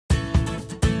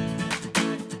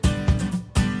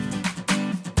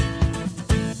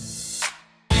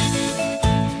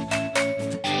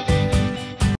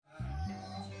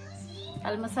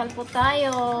Almusal po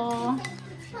tayo.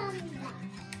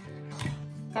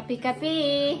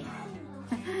 Kapi-kapi.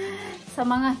 Sa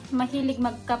mga mahilig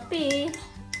magkapi,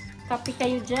 kapi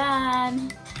kayo dyan.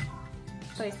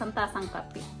 Ito, isang tasang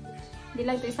kapi. Hindi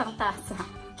lang ito isang tasa.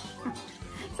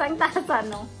 Isang tasa,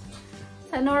 no?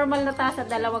 Sa normal na tasa,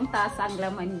 2 tasa ang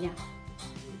laman niya.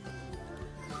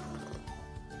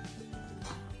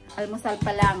 Almusal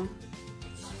pa lang.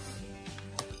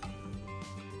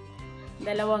 2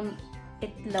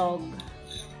 itlog.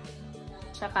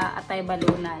 Tsaka atay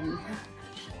balunan.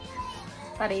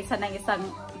 Parisa ng isang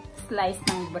slice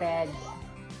ng bread.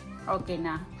 Okay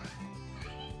na.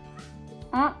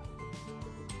 Ah!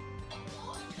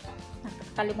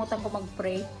 Nakalimutan ko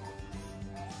mag-pray.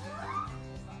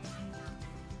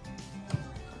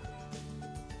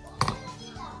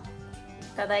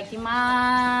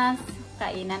 Tadakimasu!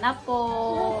 Kainan na po.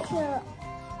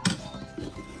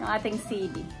 Yung ating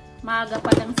sili. Maaga pa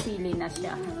ng sili na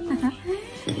siya.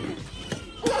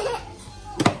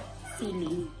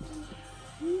 Sili.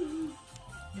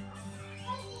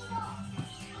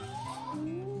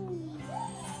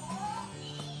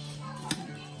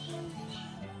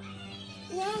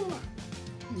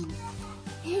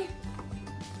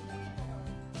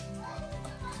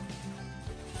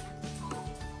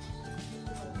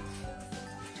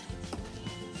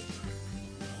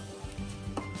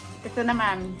 Ito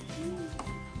naman,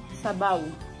 sabaw.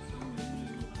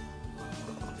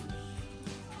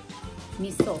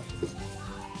 Miso.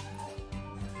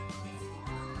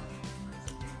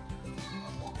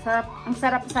 Sarap, ang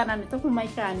sarap sana nito kung may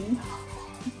kanin.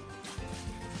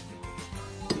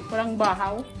 Walang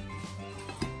bahaw.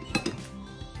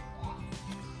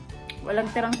 Walang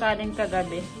tirang kanin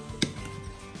kagabi.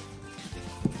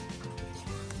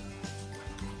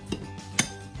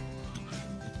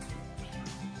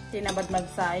 Tinabad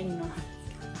magsaing, no?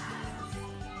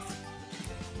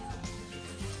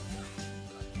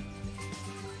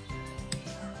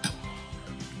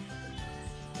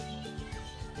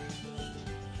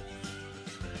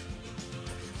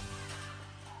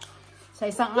 Sa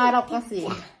isang araw kasi,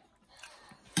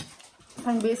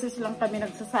 isang beses lang kami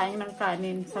nagsasaing ng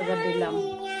kanin sa gabi lang.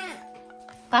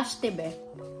 Cash tibe.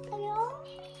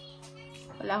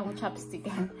 Wala akong chopstick.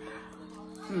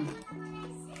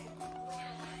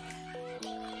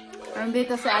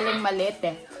 Nandito si Aling maliit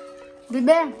eh.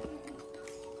 Bibe!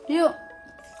 Yu!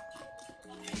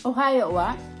 Ohayo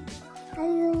wa?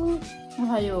 Ohayo.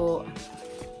 Ohayo.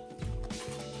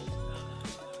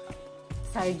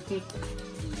 Sidekick.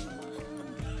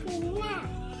 Sinya.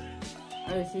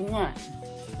 Oh, sinya.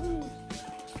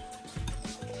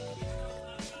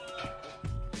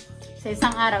 Sa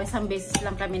isang araw, isang beses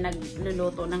lang kami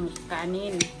nagluluto ng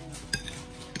kanin.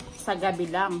 Sa gabi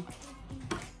lang.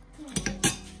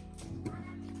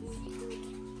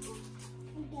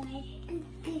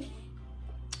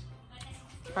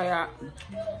 Kaya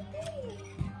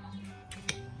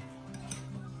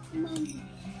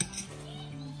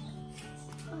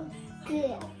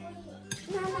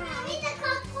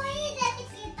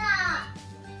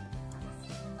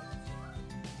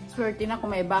swerte na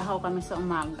kung may bahaw kami sa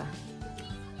umaga.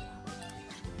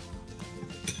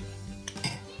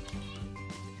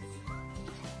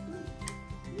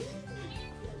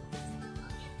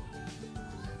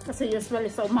 Kasi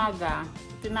usually sa umaga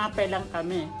tinapay lang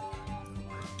kami.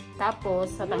 Tapos,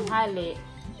 sa tanghali,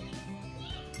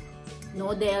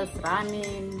 noodles,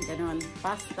 ramen, gano'n,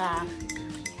 pasta.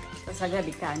 Tapos sa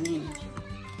gabi, kanin.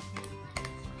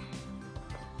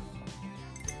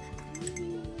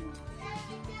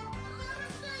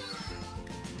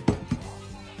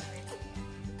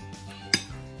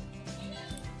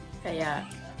 Kaya,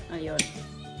 ayun.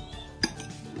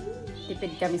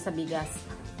 Tipid kami sa bigas.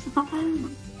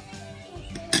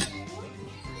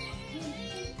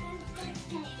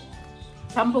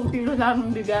 10 kilo lang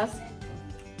ng bigas.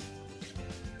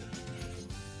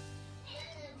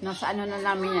 Nasa ano na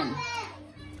namin yan?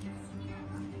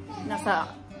 Nasa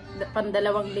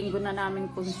 2 linggo na namin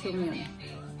consume yun.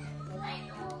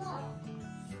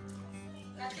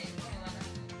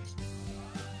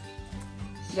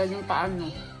 Ganun paano.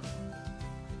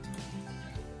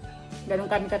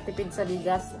 Ganun kami katipid sa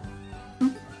bigas.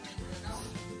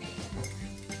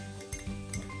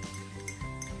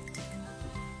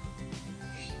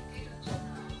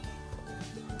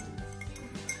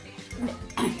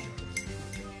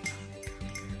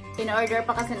 In-order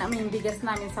pa kasi namin yung bigas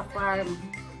namin sa farm.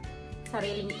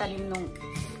 Sariling tanim nung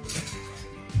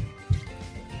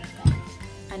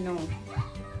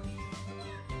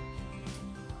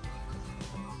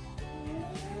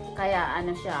kaya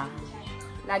siya,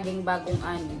 laging bagong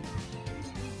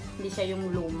Hindi siya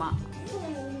yung luma.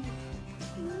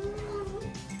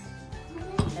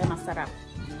 masarap.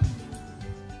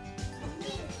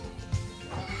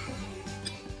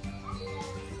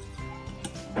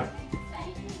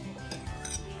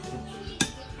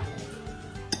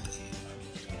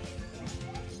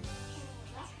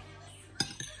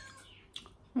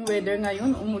 Ang weather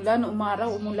ngayon, umulan, umaraw,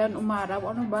 umulan, umaraw.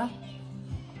 Ano ba?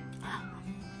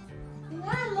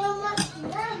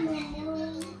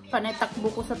 Panay takbo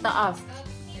ko sa taas.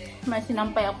 May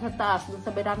sinampay ako sa taas, doon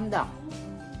sa veranda.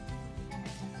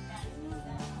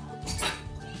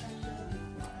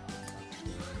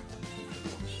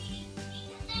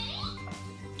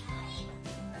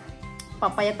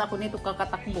 Papayat ako nito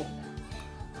kakatakbo.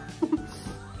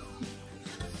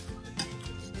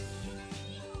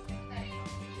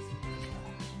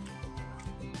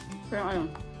 Pero ano?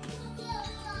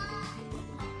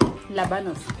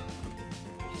 Labanos.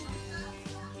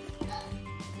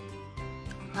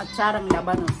 Atsarang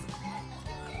labanos.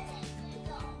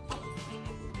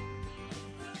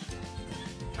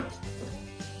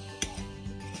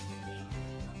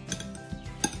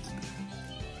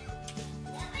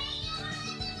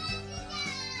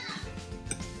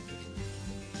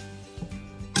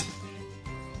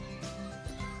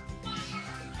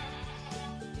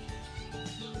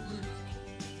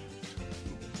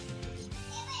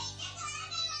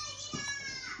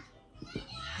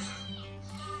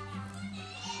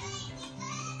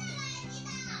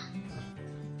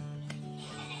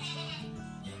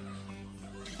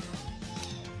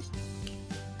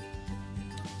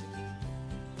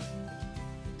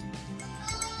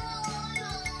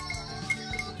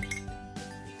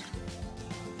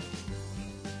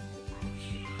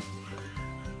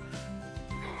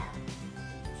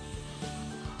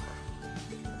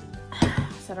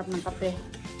 Sarap ng kape.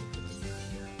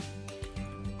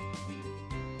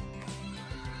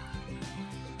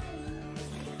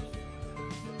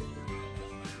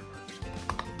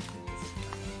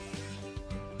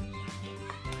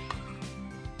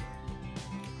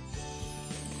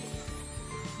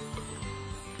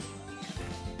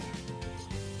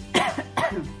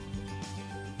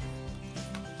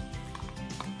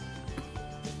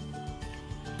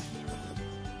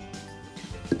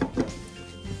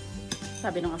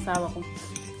 Sabi ng asawa ko,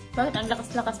 bakit ang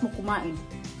lakas-lakas mo kumain?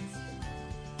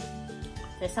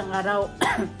 Sa isang araw,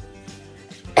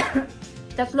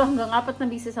 3 hanggang 4 na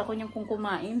bisis ako niyang kung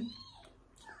kumain.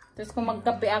 Tapos kung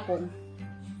magkape ako,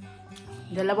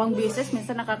 2 bisis,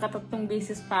 minsan nakakatatlong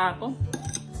bisis pa ako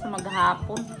sa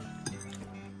maghapon.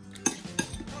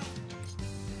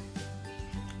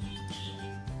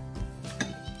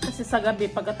 Kasi sa gabi,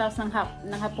 pagkatapos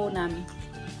ng hapunan,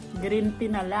 green tea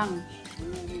na lang.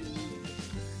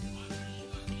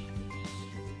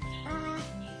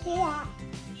 Siya.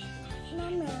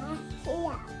 Mama,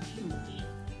 siya.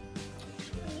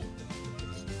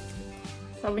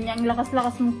 Sabi niya, ang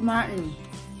lakas-lakas mong kumain.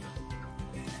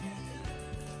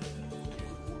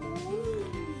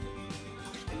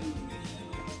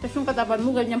 Tapos yung katawan mo,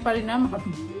 ganyan pa rin naman.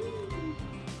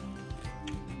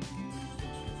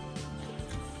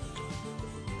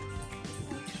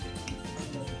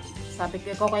 Sabi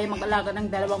ko, ikaw kayo mag-alaga ng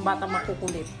 2 batang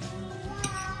makukulit.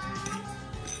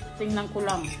 Tingnan ko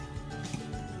lang.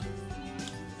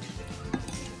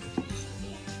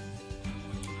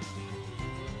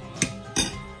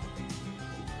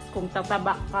 Kung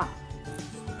tataba ka.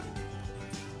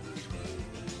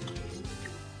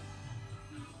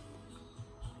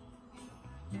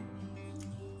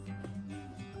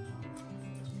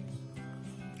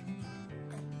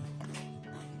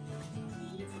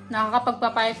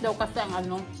 Nakakapagpapayat daw kasi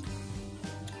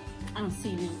ang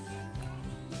sili.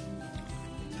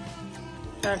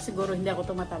 Pero siguro hindi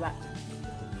ako tumataba.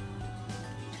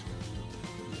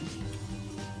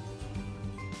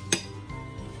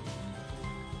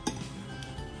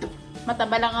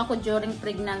 Mataba lang ako during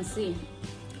pregnancy.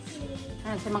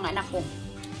 Sa mga anak ko.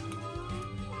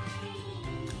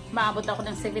 Maabot ako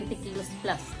ng 70 kilos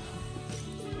plus.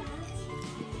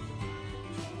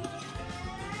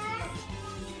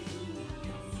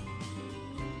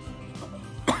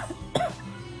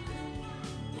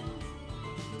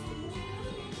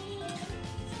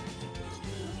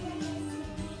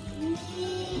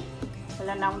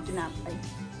 Wala na akong tinapay.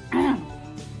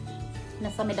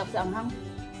 Nasamid ako sa anghang.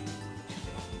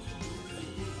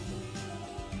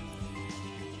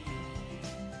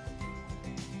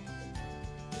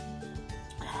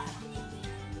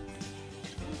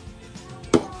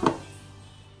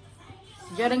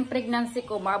 During pregnancy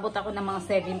ko, maabot ako ng mga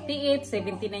 78,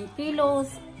 79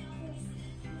 kilos.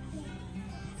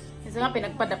 Kasi nga,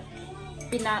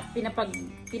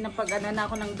 pinapag-ano na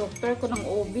ako ng doktor ko, ng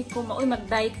OB ko, uy,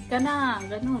 mag-diet ka na,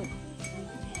 ganun.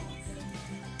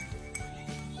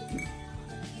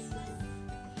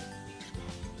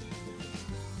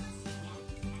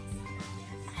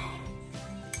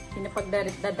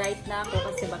 pinapagda-diet na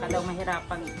ako kasi baka daw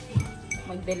mahirapang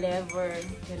mag-deliver.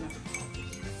 Gano'n.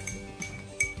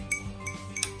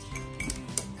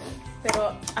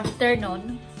 Pero after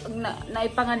nun, pag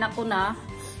naipanganak ko na,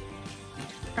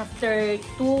 after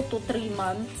 2 to 3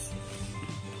 months,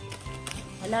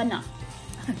 wala na.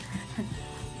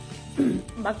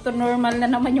 Back to normal na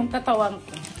naman yung katawan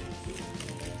ko.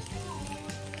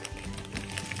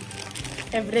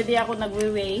 Everyday ako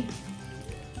nagwe-weigh.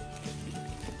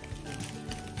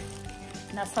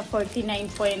 Nasa 49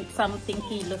 point something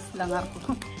kilos lang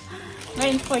ako.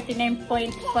 Ngayon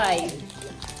 49.5.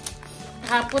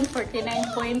 Hapon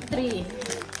 49.3.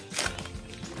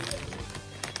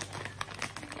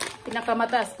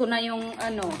 Pinakamataas ko na yung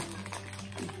ano.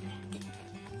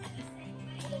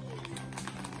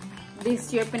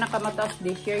 This year pinakamataas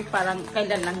this year parang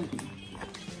kailan lang.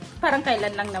 Parang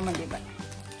kailan lang naman, di ba?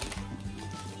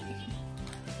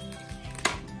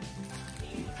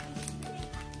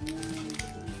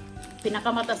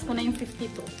 Pinakamataas ko na yung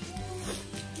 52.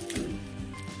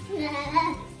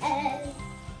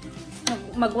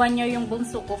 Mag 1 year yung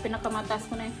bunso ko, pinakamataas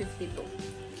ko na yung 52.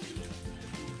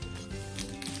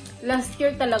 Last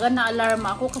year talaga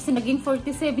na-alarma ako kasi naging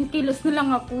 47 kilos na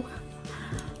lang ako.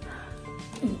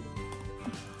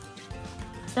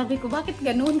 Sabi ko, bakit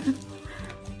ganun?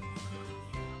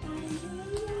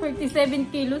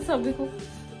 47 kilos, sabi ko,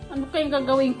 ano kayang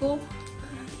gagawin ko?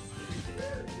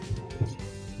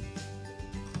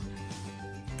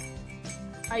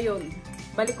 Ayun.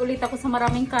 Balik ulit ako sa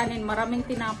maraming kanin, maraming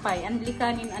tinapay. Anli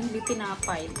kanin, anli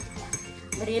tinapay.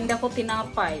 Merienda ko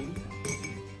tinapay.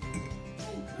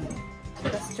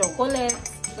 Tapos chocolate,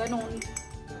 ganun.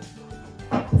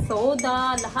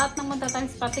 Soda, lahat ng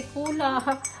matatamis, pati cola.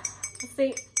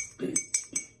 Kasi,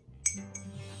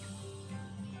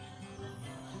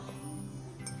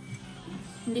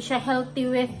 hindi siya healthy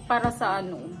with para sa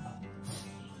ano.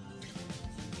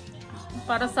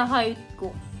 Para sa height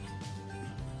ko.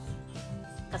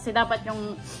 Kasi dapat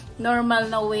yung normal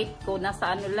na weight ko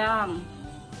nasa ano lang.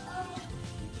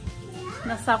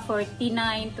 Nasa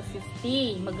 49 to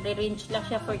 50. Magre-range lang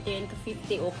siya 49 to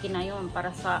 50. Okay na yun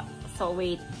para sa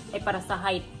weight. Ay para sa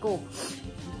height ko.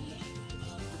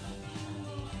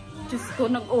 Diyos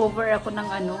ko, nag-over ako ng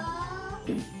ano.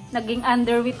 Naging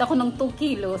underweight ako ng 2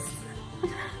 kilos.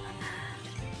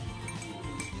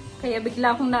 Kaya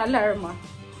bigla akong na-alarma.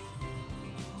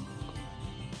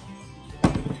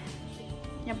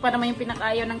 Yan pa naman yung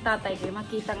pinakayaw ng tatay ko.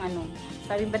 Makita ng ano.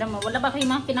 Sabi ba naman, wala ba kayo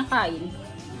mga kinakain?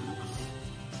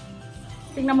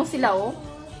 Tingnan mo sila, oh.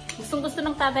 Gustong gusto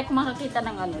ng tatay ko makakita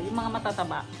ng ano, yung mga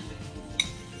matataba.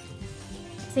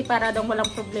 Kasi para daw walang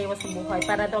problema sa buhay.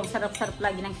 Para daw sarap-sarap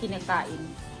lagi ng kinakain.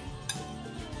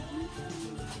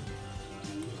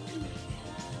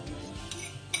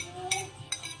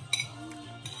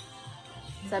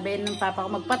 Sabihin ng papa ko,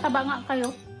 magpataba nga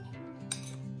kayo.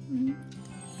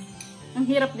 Ang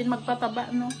hirap din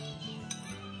magpataba, no?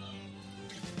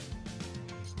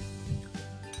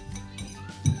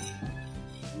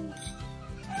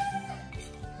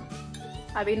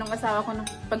 Sabi nung asawa ko,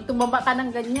 pag tumaba ka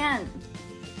ng ganyan,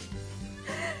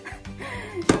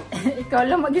 ikaw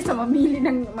lang mag-isa mamili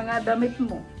ng mga damit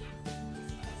mo.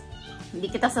 Hindi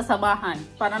kita sasabahan.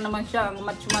 Para naman siya, ang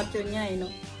macho-macho niya,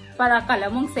 no? Para akala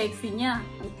mong sexy niya.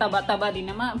 Ang taba-taba din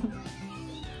naman.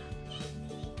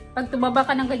 Pag tumaba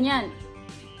ka ng ganyan,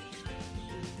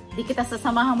 di kita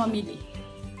sasamahan mamili.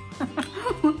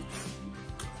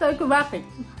 Sabi ko, bakit?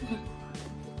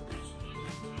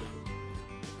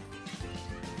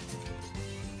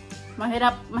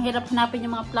 Mahirap hanapin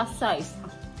yung mga plus size.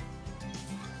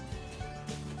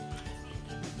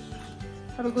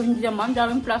 Sabi ko, hindi naman,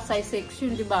 daming plus size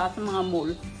section, di ba, sa mga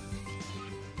mall.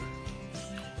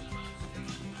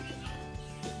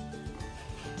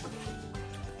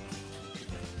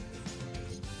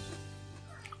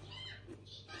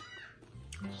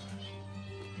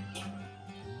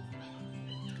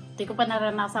 Hindi ko pa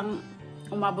naranasang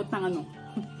umabot ng ano.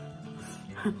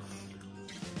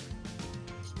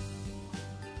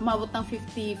 Umabot ng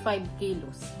 55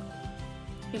 kilos.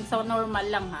 Yung sa normal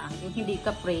lang, ha. Yung hindi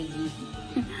ka pregnant.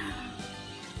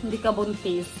 Hindi ka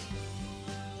buntis.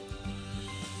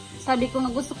 Sabi ko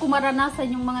nga, gusto ko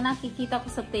maranasan yung mga nakikita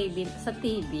ko sa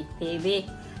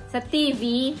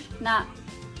TV na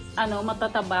ano,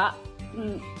 matataba.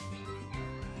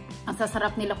 Ang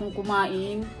sasarap nila kung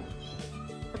kumain.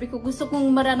 Sabi ko, gusto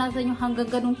kong maranasan yung hanggang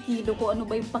ganong kilo ko, ano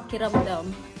ba yung pakiramdam.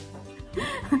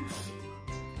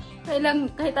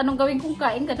 Kahit anong gawin kong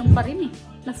kain, ganun pa rin eh.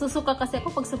 Nasusuka kasi ako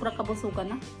pag sobrang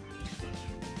kabusukan na.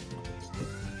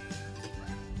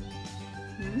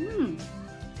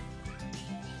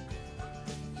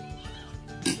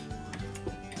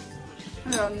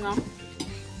 Yan na.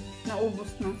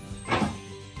 Naubos na.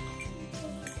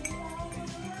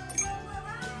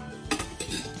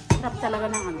 Sarap talaga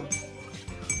ng ano.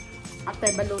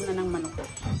 Atay balon na ng manok.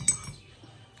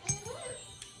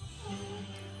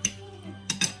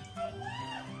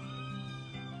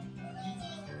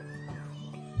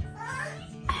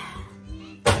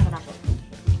 Sarap.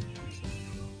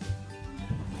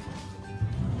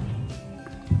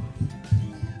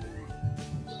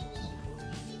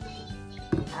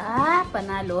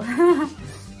 Panalo.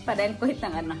 Padayin ko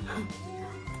hitang anak.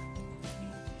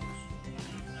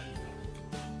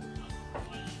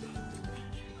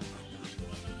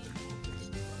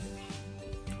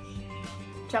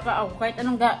 Tsaka ako,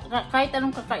 kahit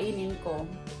anong kakainin ko,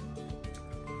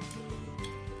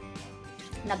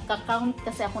 nagka-count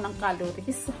kasi ako ng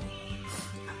calories.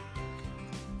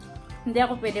 Hindi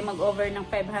ako pwede mag-over ng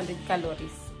 500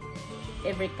 calories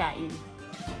every kain.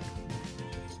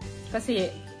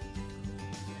 Kasi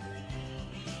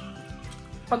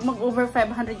pag mag-over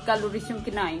 500 calories yung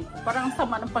kinain ko, parang ang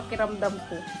sama ng pakiramdam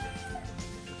ko.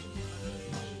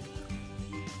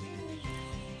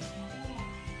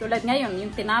 Tulad ngayon,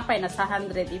 yung tinapay nasa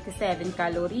 187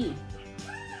 calorie.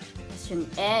 Tapos yung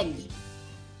egg.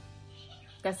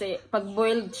 Kasi pag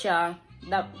boiled siya,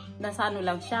 nasa ano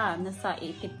lang siya, nasa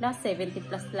 80 plus,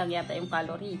 70 plus lang yata yung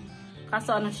calorie.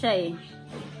 Kaso ano siya eh,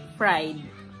 fried.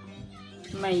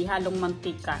 May halong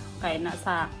mantika. Kaya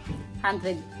nasa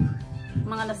 100,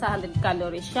 mga nasa 100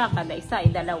 calories siya. Kada isa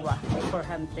ay dalawa. Ay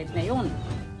 400 na yun.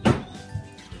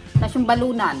 Tapos yung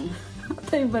balunan.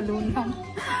 Ito yung balunan.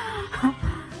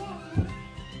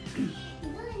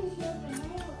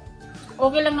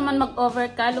 Okay lang naman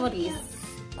mag-over calories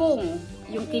kung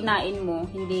yung kinain mo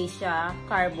hindi siya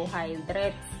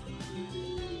carbohydrates.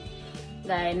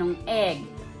 Gaya nung egg,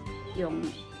 yung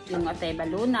atay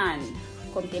balunan,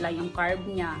 konti lang yung carb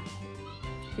niya.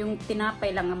 Yung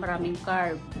tinapay lang ang maraming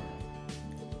carb.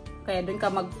 Kaya dun ka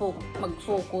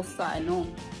mag-focus sa ano,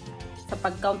 sa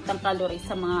pag-count ng calories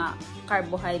sa mga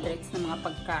carbohydrates ng mga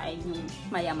pagkain, yung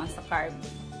mayaman sa carb.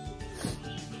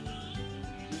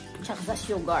 Tsaka sa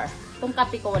sugar. Itong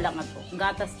kape ko wala nga to.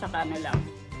 Gatas tsaka ano lang.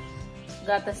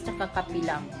 Gatas tsaka kape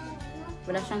lang.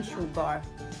 Wala siyang sugar.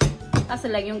 Kaso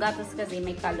lang yung gatas kasi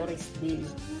may calories din.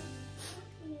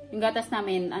 Yung gatas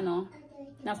namin ano,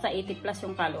 nasa 80 plus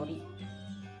yung calorie.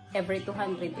 Every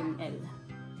 200 ml.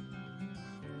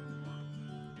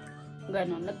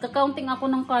 Ganon. Nagka-counting ako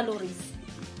ng calories.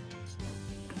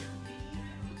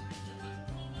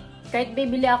 Kahit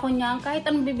bibili ako niyan, kahit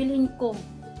anong bibilihin ko.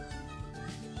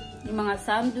 Yung mga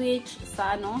sandwich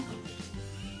sa ano,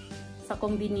 sa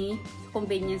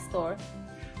convenience store.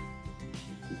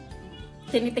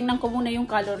 Tinitingnan ko muna yung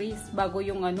calories bago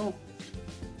yung ano.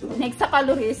 Next sa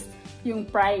calories, yung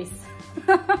price.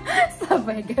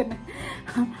 Sabay ganun.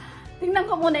 Tingnan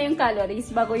ko muna yung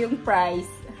calories bago yung price.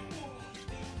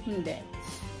 Hindi.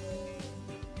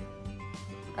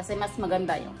 Kasi mas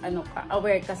maganda yung ano ka,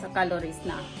 aware ka sa calories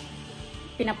na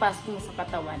pinapasok mo sa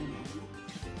katawan.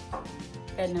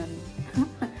 Ganun.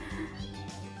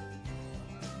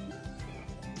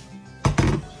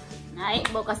 Ay,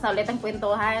 bukas na ulit ang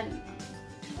kwentuhan.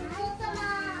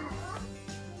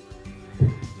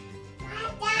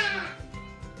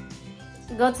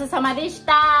 Good sa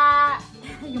samadishta!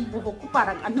 Yung buhok ko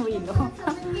parang ano eh, no?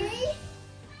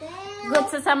 Good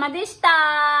sa samadishta!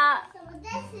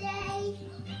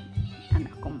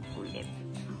 Anak kong kulit.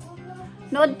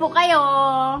 Nood po kayo!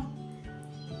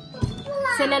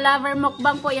 Sila Lover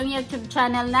Mukbang po yung YouTube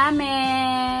channel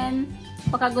namin.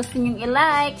 Baka gusto nyo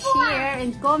i-like, share,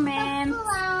 and comment.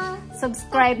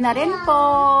 Subscribe na rin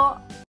po.